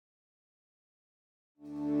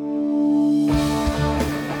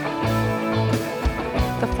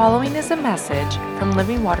following is a message from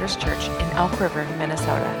Living Waters Church in Elk River,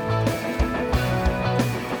 Minnesota.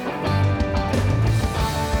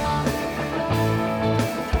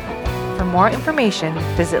 For more information,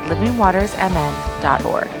 visit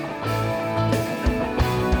livingwatersmn.org.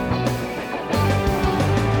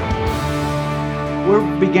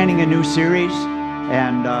 We're beginning a new series,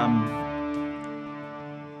 and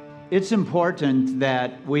it's important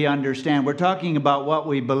that we understand. We're talking about what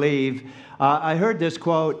we believe. I heard this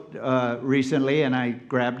quote recently, and I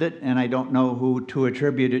grabbed it, and I don't know who to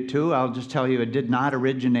attribute it to. I'll just tell you it did not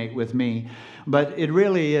originate with me. But it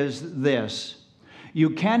really is this. You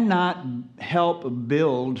cannot help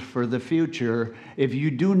build for the future if you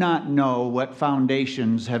do not know what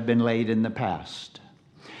foundations have been laid in the past.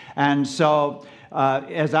 And so,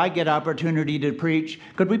 as I get opportunity to preach,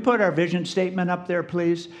 could we put our vision statement up there,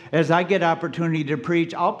 please? As I get opportunity to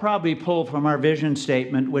preach, I'll probably pull from our vision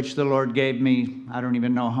statement, which the Lord gave me, I don't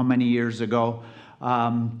even know how many years ago.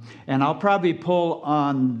 And I'll probably pull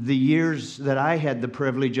on the years that I had the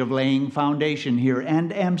privilege of laying foundation here,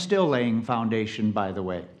 and am still laying foundation, by the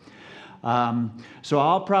way. So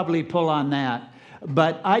I'll probably pull on that.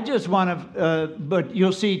 But I just want to, but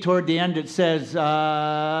you'll see toward the end it says,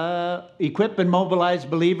 equip and mobilize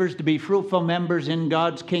believers to be fruitful members in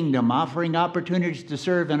God's kingdom, offering opportunities to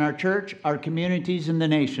serve in our church, our communities, and the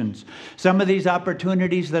nations. Some of these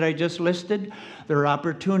opportunities that I just listed, they're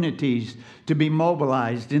opportunities to be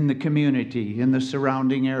mobilized in the community, in the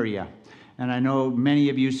surrounding area. And I know many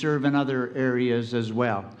of you serve in other areas as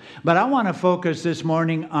well. But I want to focus this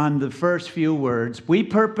morning on the first few words. We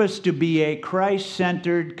purpose to be a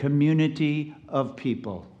Christ-centered community of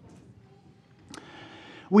people.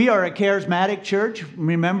 We are a charismatic church.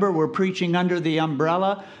 Remember, we're preaching under the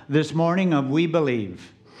umbrella this morning of We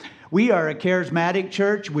Believe. We are a charismatic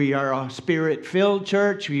church. We are a spirit-filled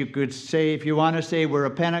church. You could say, if you want to say we're a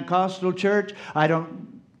Pentecostal church. I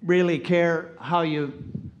don't really care how you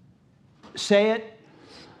say it,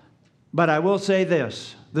 but I will say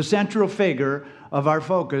this. The central figure of our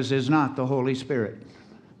focus is not the Holy Spirit.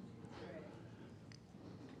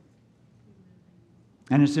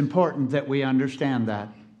 And it's important that we understand that.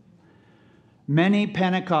 Many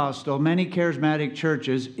Pentecostal, many charismatic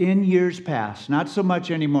churches in years past, not so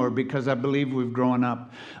much anymore because I believe we've grown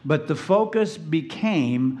up, but the focus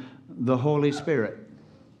became the Holy Spirit.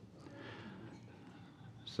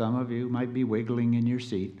 Some of you might be wiggling in your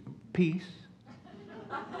seat. Peace.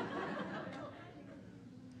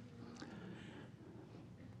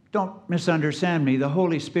 Don't misunderstand me. The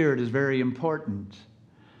Holy Spirit is very important.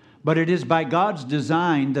 But it is by God's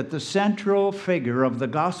design that the central figure of the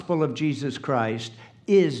gospel of Jesus Christ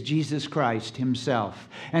is Jesus Christ himself.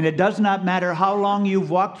 And it does not matter how long you've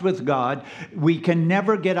walked with God, we can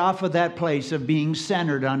never get off of that place of being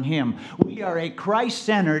centered on him. We are a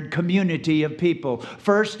Christ-centered community of people,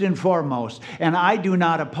 first and foremost. And I do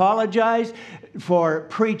not apologize for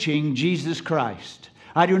preaching Jesus Christ.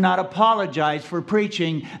 I do not apologize for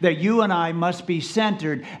preaching that you and I must be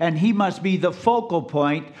centered and he must be the focal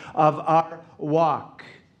point of our walk.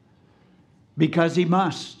 Because he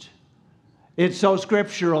must. It's so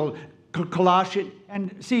scriptural. Colossians,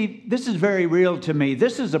 and see, this is very real to me.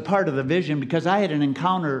 This is a part of the vision because I had an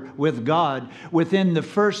encounter with God within the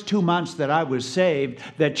first 2 months that I was saved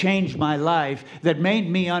that changed my life, that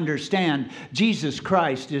made me understand Jesus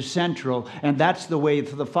Christ is central, and that's the way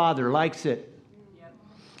the Father likes it.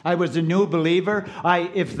 I was a new believer.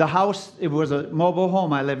 If the house, it was a mobile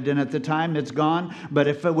home I lived in at the time, it's gone. But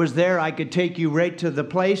if it was there, I could take you right to the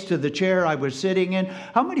place, to the chair I was sitting in.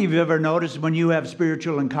 How many of you ever noticed when you have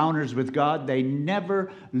spiritual encounters with God, they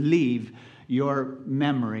never leave your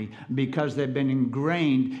memory because they've been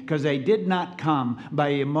ingrained, because they did not come by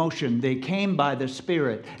emotion. They came by the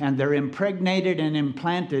Spirit, and they're impregnated and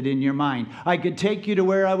implanted in your mind. I could take you to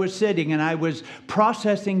where I was sitting, and I was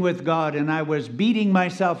processing with God, and I was beating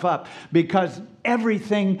myself up because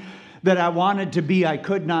everything that I wanted to be, I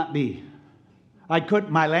could not be.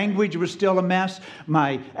 My language was still a mess.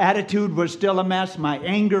 My attitude was still a mess. My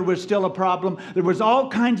anger was still a problem. There was all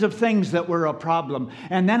kinds of things that were a problem.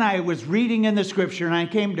 And then I was reading in the scripture and I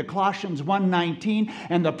came to Colossians 1:19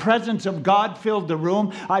 and the presence of God filled the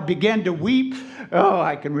room. I began to weep. Oh,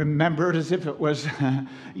 I can remember it as if it was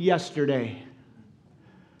yesterday.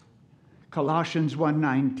 Colossians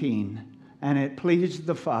 1:19. And it pleased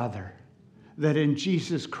the Father that in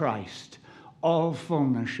Jesus Christ all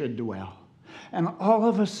fullness should dwell. And all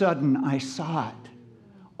of a sudden, I saw it.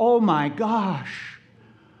 Oh my gosh.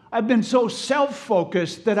 I've been so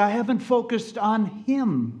self-focused that I haven't focused on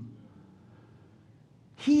him.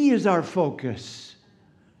 He is our focus.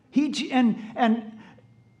 And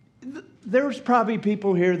There's probably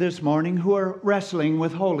people here this morning who are wrestling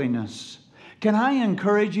with holiness. Can I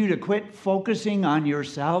encourage you to quit focusing on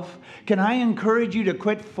yourself? Can I encourage you to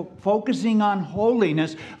quit focusing on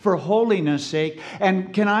holiness for holiness' sake?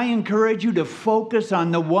 And can I encourage you to focus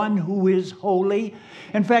on the one who is holy?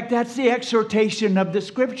 In fact, that's the exhortation of the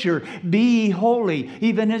Scripture. Be ye holy,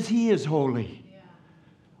 even as He is holy.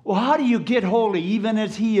 Well, how do you get holy even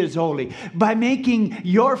as He is holy? By making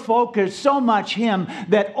your focus so much Him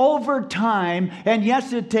that over time, and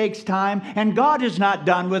yes, it takes time, and God is not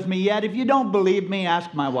done with me yet. If you don't believe me,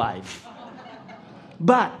 ask my wife.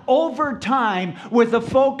 But over time, with a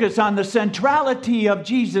focus on the centrality of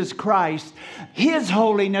Jesus Christ, His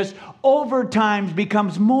holiness over time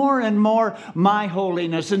becomes more and more my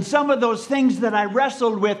holiness. And some of those things that I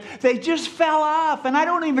wrestled with, they just fell off. And I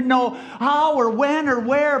don't even know how or when or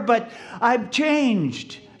where, but I've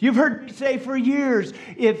changed. You've heard me say for years,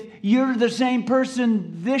 if you're the same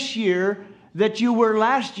person this year that you were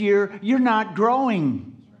last year, you're not growing.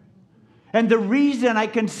 And the reason I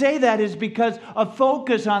can say that is because of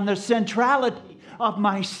focus on the centrality of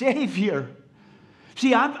my Savior.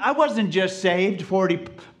 See, I wasn't just saved 40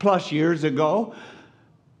 plus years ago.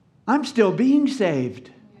 I'm still being saved.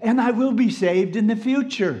 And I will be saved in the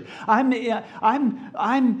future. I'm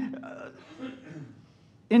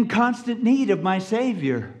in constant need of my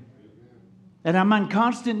Savior. And I'm in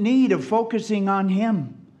constant need of focusing on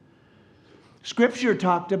Him. Scripture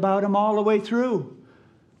talked about Him all the way through.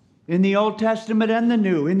 In the Old Testament and the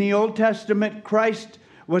New. In the Old Testament, Christ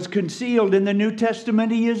was concealed. In the New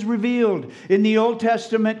Testament, He is revealed. In the Old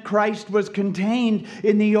Testament, Christ was contained.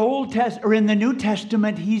 In the New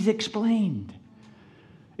Testament, He's explained.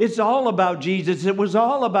 It's all about Jesus. It was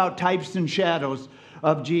all about types and shadows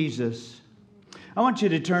of Jesus. I want you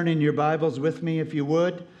to turn in your Bibles with me, if you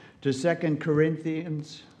would, to 2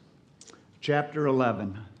 Corinthians chapter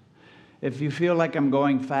 11. If you feel like I'm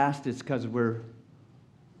going fast, it's because we're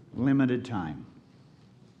limited time.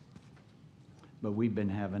 But we've been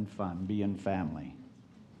having fun being family.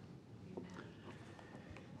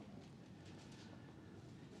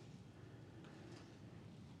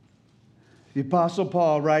 The Apostle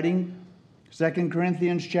Paul writing 2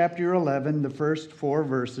 Corinthians chapter 11, the first 4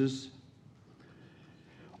 verses.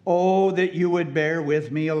 Oh, that you would bear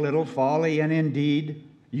with me a little folly, and indeed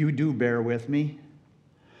you do bear with me.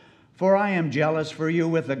 For I am jealous for you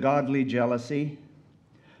with a godly jealousy.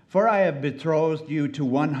 For I have betrothed you to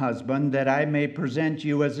one husband, that I may present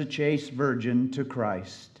you as a chaste virgin to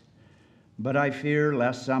Christ. But I fear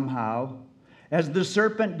lest somehow, as the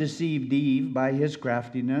serpent deceived Eve by his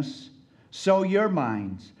craftiness, so your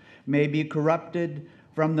minds may be corrupted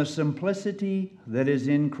from the simplicity that is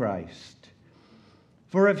in Christ.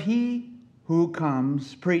 For if he who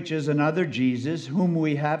comes preaches another Jesus, whom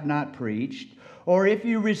we have not preached, or if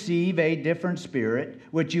you receive a different spirit,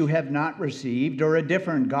 which you have not received, or a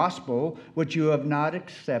different gospel, which you have not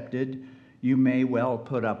accepted, you may well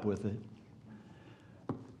put up with it.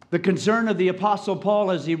 The concern of the Apostle Paul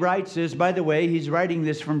as he writes is, by the way, he's writing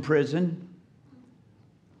this from prison.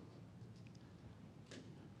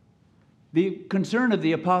 The concern of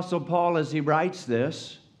the Apostle Paul as he writes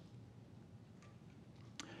this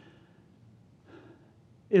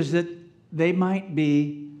is that they might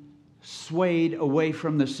be swayed away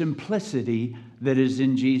from the simplicity that is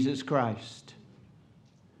in Jesus Christ.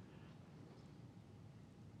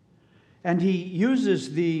 And he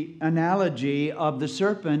uses the analogy of the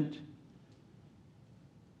serpent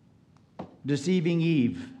deceiving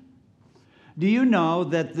Eve. Do you know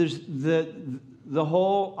that the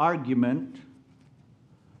whole argument...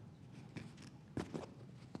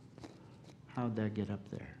 How'd that get up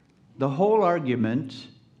there? The whole argument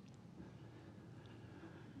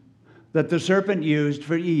that the serpent used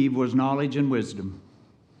for Eve was knowledge and wisdom.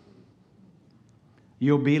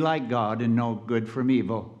 You'll be like God and know good from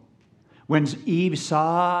evil. When Eve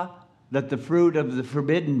saw that the fruit of the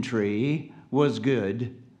forbidden tree was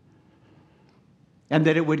good and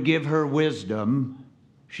that it would give her wisdom,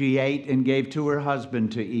 she ate and gave to her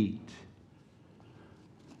husband to eat.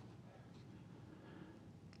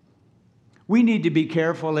 We need to be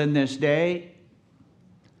careful in this day.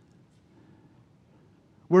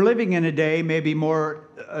 We're living in a day maybe more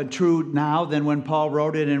true now than when Paul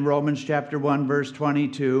wrote it in Romans chapter 1, verse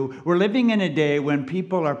 22. We're living in a day when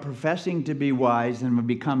people are professing to be wise and are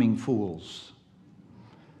becoming fools,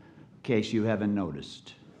 in case you haven't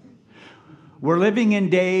noticed. We're living in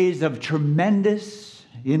days of tremendous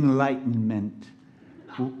enlightenment.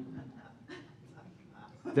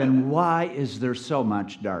 Then why is there so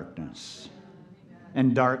much darkness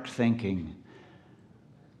and dark thinking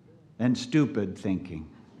and stupid thinking?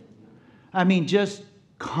 I mean, just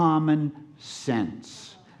common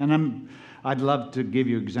sense. And I'd love to give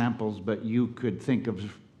you examples, but you could think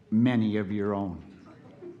of many of your own.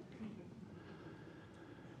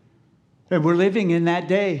 And we're living in that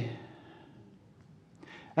day.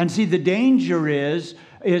 And see, the danger is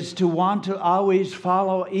to want to always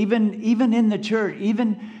follow, even in the church,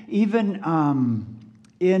 even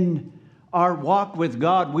in our walk with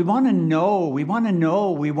God, we want to know, we want to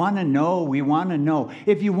know, we want to know, we want to know.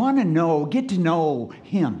 If you want to know, get to know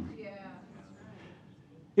Him.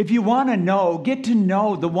 If you want to know, get to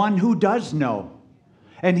know the one who does know.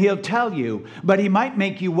 And He'll tell you, but He might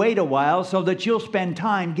make you wait a while so that you'll spend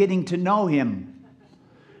time getting to know Him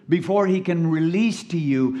before He can release to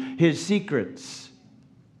you His secrets.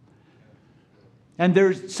 And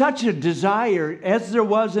there's such a desire, as there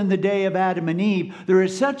was in the day of Adam and Eve, there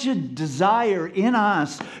is such a desire in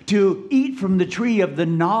us to eat from the tree of the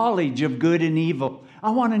knowledge of good and evil.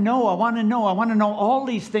 I want to know, I want to know, I want to know all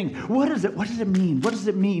these things. What is it? What does it mean? What does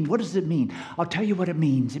it mean? What does it mean? I'll tell you what it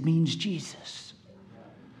means. It means Jesus.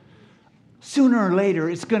 Sooner or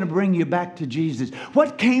later, it's going to bring you back to Jesus.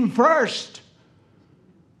 What came first?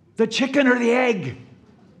 The chicken or the egg?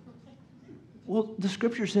 Well, the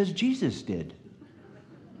scripture says Jesus did.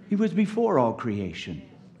 He was before all creation.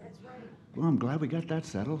 Well, I'm glad we got that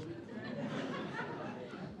settled.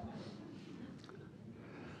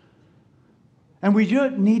 And we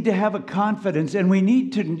just need to have a confidence, and we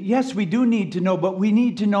need to, yes, we do need to know, but we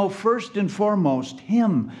need to know first and foremost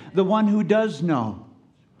Him, the one who does know.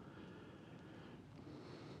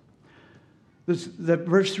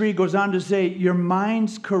 Verse 3 goes on to say, your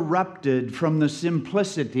mind's corrupted from the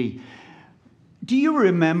simplicity. Do you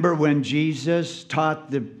remember when Jesus taught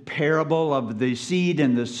the parable of the seed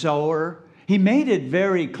and the sower? He made it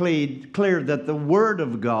very clear that the Word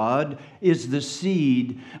of God is the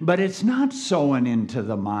seed, but it's not sown into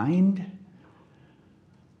the mind.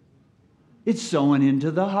 It's sown into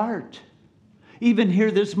the heart. Even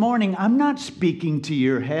here this morning, I'm not speaking to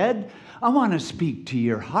your head. I want to speak to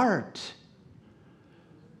your heart.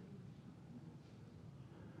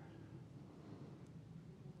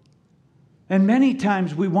 And many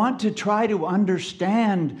times we want to try to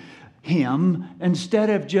understand Him instead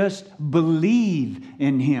of just believe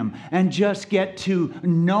in Him and just get to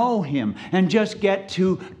know Him and just get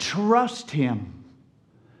to trust Him.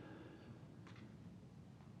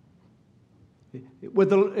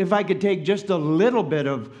 If I could take just a little bit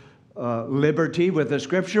of liberty with the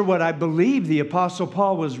scripture, what I believe the Apostle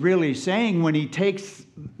Paul was really saying when he takes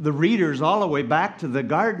the readers all the way back to the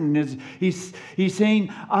garden is he's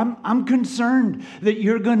saying, I'm concerned that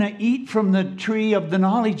you're going to eat from the tree of the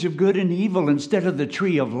knowledge of good and evil instead of the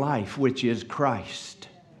tree of life, which is Christ.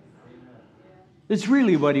 It's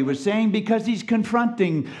really what he was saying, because he's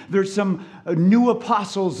confronting, there's some new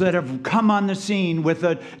apostles that have come on the scene with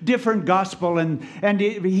a different gospel, and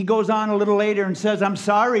he goes on a little later and says, I'm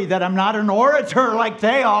sorry that I'm not an orator like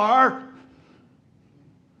they are.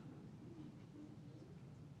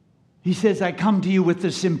 He says, I come to you with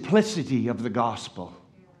the simplicity of the gospel.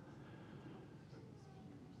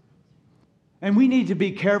 And we need to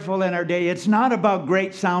be careful in our day. It's not about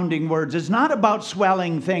great sounding words. It's not about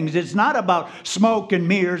swelling things. It's not about smoke and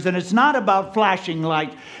mirrors. And it's not about flashing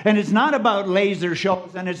light. And it's not about laser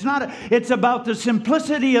shows. And it's about the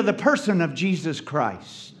simplicity of the person of Jesus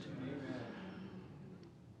Christ.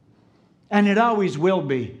 And it always will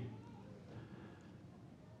be.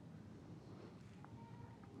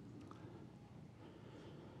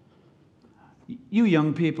 You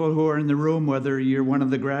young people who are in the room, whether you're one of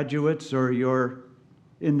the graduates or you're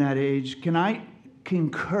in that age, can I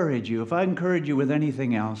encourage you, if I encourage you with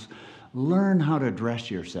anything else, learn how to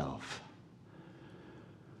dress yourself.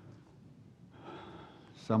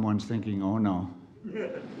 Someone's thinking, oh no,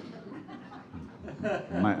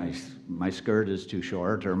 my skirt is too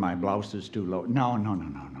short or my blouse is too low. No.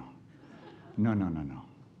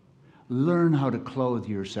 Learn how to clothe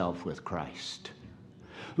yourself with Christ.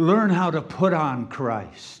 Learn how to put on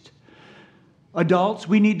Christ. Adults,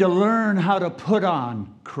 we need to learn how to put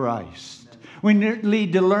on Christ. We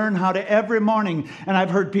need to learn how to every morning, and I've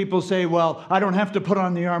heard people say, well, I don't have to put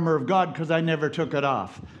on the armor of God because I never took it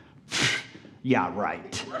off. Yeah,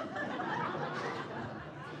 right.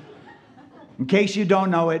 In case you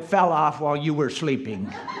don't know, it fell off while you were sleeping.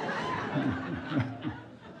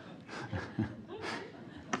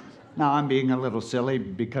 Now, I'm being a little silly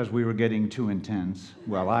because we were getting too intense.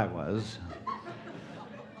 Well, I was.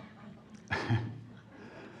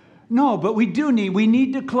 No, but we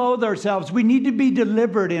need to clothe ourselves. We need to be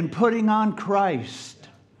deliberate in putting on Christ.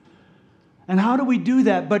 And how do we do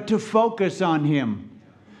that but to focus on Him?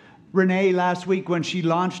 Renee, last week when she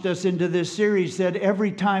launched us into this series, said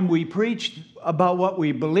every time we preach about what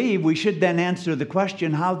we believe, we should then answer the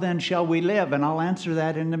question, how then shall we live? And I'll answer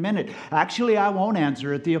that in a minute. Actually, I won't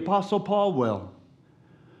answer it. The Apostle Paul will.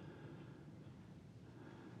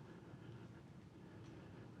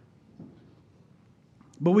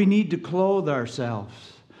 But we need to clothe ourselves.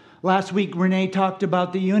 Last week, Renee talked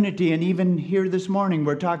about the unity, and even here this morning,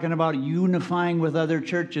 we're talking about unifying with other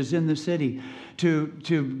churches in the city to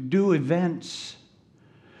do events.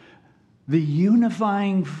 The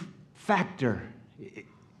unifying factor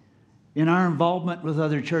in our involvement with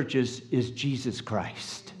other churches is Jesus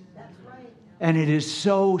Christ. That's right. And it is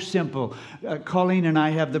so simple. Colleen and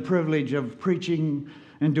I have the privilege of preaching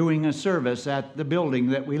and doing a service at the building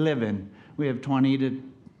that we live in. We have 20 to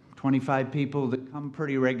 25 people that come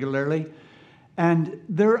pretty regularly. And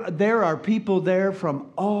there are people there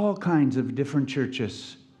from all kinds of different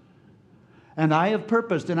churches. And I have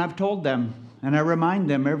purposed, and I've told them, and I remind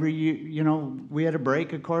them every year, we had a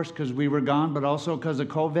break, of course, because we were gone, but also because of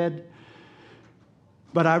COVID.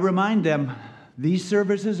 But I remind them, these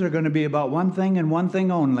services are going to be about one thing and one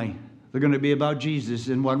thing only. They're going to be about Jesus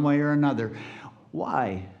in one way or another.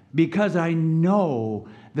 Why? Because I know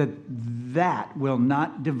that will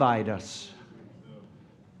not divide us.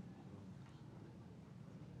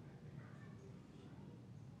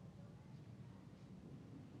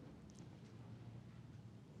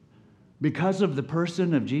 Because of the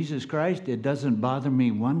person of Jesus Christ, it doesn't bother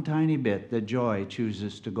me one tiny bit that Joy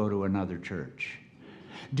chooses to go to another church.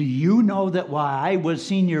 Do you know that while I was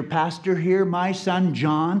senior pastor here, my son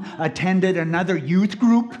John attended another youth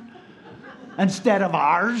group instead of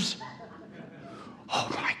ours? Oh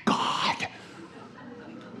my God.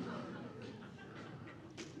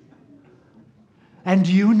 And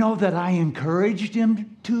do you know that I encouraged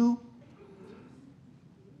him to?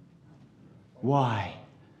 Why?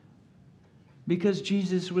 Because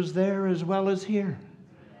Jesus was there as well as here.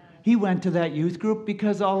 He went to that youth group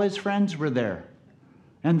because all his friends were there.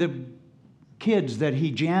 And the kids that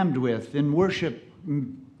he jammed with in worship,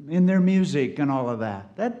 in their music and all of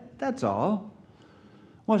that. That's all.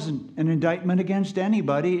 Wasn't an indictment against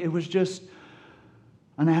anybody. It was just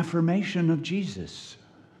an affirmation of Jesus.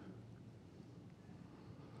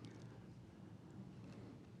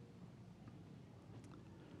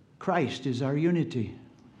 Christ is our unity.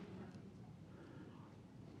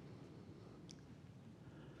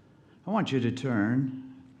 I want you to turn.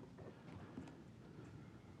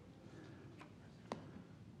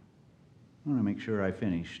 I want to make sure I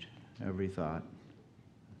finished every thought.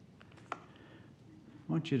 I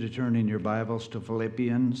want you to turn in your Bibles to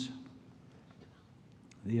Philippians,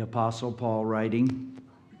 the Apostle Paul writing.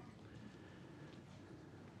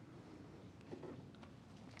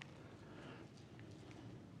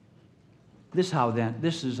 This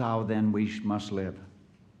is how then we must live.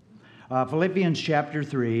 Philippians chapter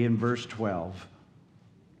 3 and verse 12.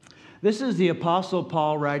 This is the Apostle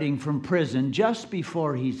Paul writing from prison just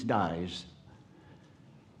before he dies.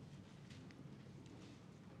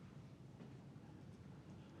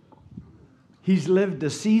 He's lived a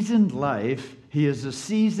seasoned life. He is a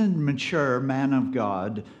seasoned, mature man of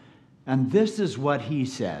God. And this is what he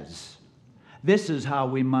says. This is how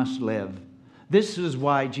we must live. This is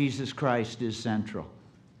why Jesus Christ is central.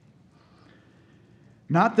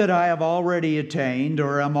 Not that I have already attained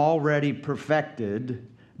or am already perfected,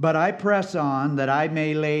 but I press on that I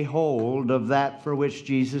may lay hold of that for which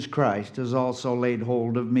Jesus Christ has also laid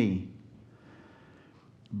hold of me.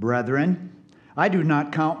 Brethren, I do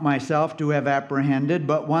not count myself to have apprehended,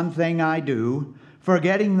 but one thing I do,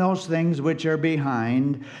 forgetting those things which are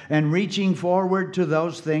behind, and reaching forward to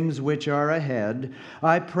those things which are ahead,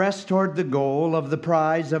 I press toward the goal of the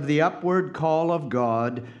prize of the upward call of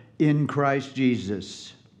God in Christ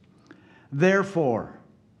Jesus. Therefore,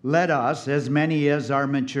 let us, as many as are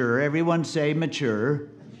mature, everyone say mature.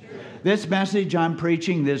 This message I'm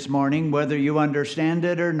preaching this morning, whether you understand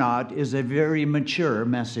it or not, is a very mature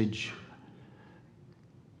message.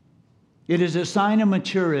 It is a sign of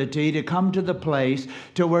maturity to come to the place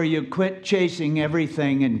to where you quit chasing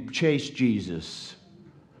everything and chase Jesus.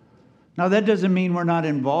 Now, that doesn't mean we're not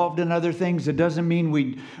involved in other things. It doesn't mean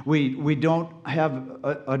we don't have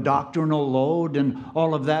a doctrinal load and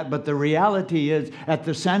all of that. But the reality is, at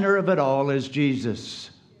the center of it all is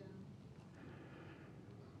Jesus.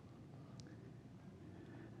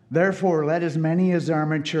 Therefore, let as many as are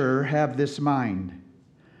mature have this mind.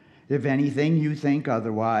 If anything you think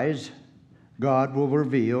otherwise, God will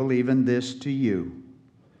reveal even this to you.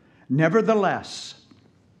 Nevertheless,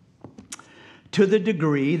 to the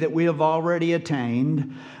degree that we have already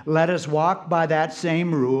attained, let us walk by that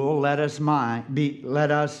same rule. Let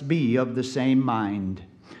us be of the same mind.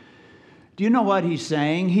 Do you know what he's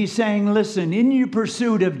saying? He's saying, listen, in your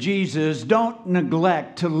pursuit of Jesus, don't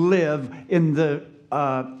neglect to live in the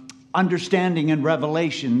understanding and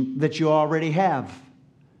revelation that you already have.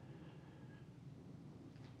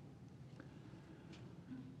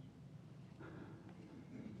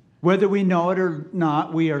 Whether we know it or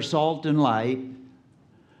not, we are salt and light.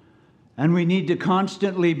 And we need to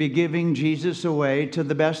constantly be giving Jesus away to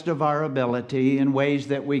the best of our ability in ways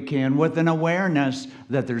that we can, with an awareness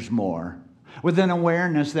that there's more, with an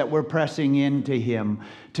awareness that we're pressing into Him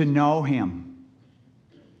to know Him.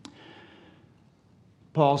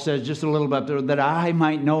 Paul says just a little bit there, that I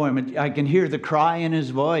might know Him. I can hear the cry in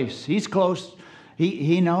his voice. He's close.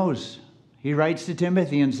 He knows. He writes to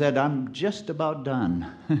Timothy and said, I'm just about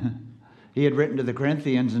done. He had written to the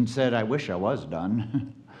Corinthians and said, I wish I was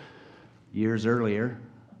done, years earlier.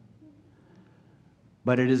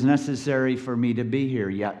 But it is necessary for me to be here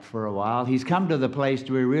yet for a while. He's come to the place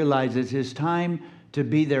where he realizes his time to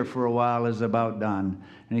be there for a while is about done.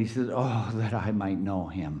 And he says, oh, that I might know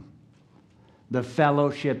Him. The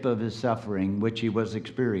fellowship of His suffering, which He was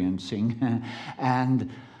experiencing, and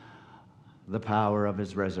the power of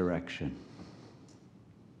His resurrection.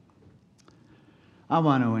 I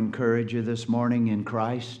want to encourage you this morning in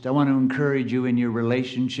Christ. I want to encourage you in your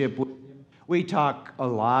relationship with Him. We talk a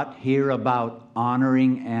lot here about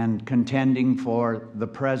honoring and contending for the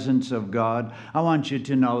presence of God. I want you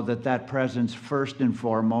to know that that presence, first and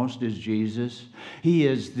foremost, is Jesus. He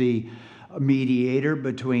is the mediator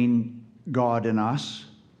between God and us.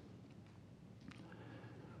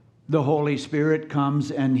 The Holy Spirit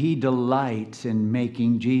comes and He delights in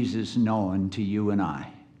making Jesus known to you and I.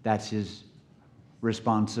 That's His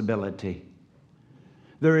responsibility.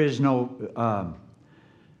 There is no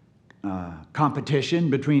competition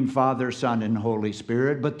between Father, Son, and Holy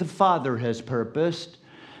Spirit, but the Father has purposed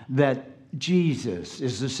that Jesus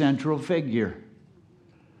is the central figure.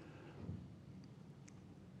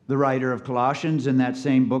 The writer of Colossians, in that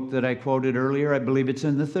same book that I quoted earlier, I believe it's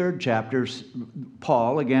in the 3rd chapter,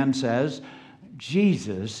 Paul again says,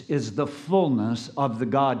 Jesus is the fullness of the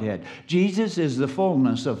Godhead. Jesus is the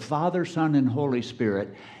fullness of Father, Son, and Holy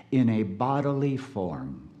Spirit in a bodily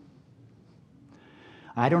form.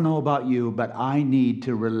 I don't know about you, but I need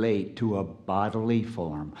to relate to a bodily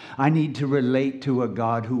form. I need to relate to a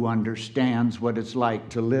God who understands what it's like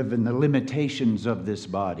to live in the limitations of this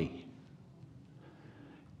body.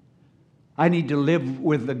 I need to live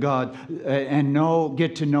with the God and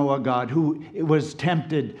get to know a God who was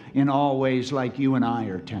tempted in all ways like you and I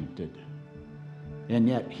are tempted. And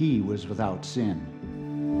yet He was without sin.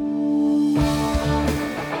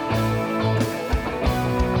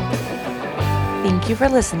 Thank you for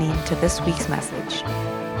listening to this week's message.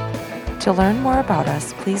 To learn more about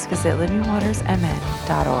us, please visit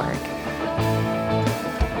livingwatersmn.org.